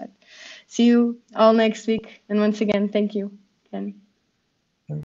in the chat. See you all next week. And once again, thank you, Ken.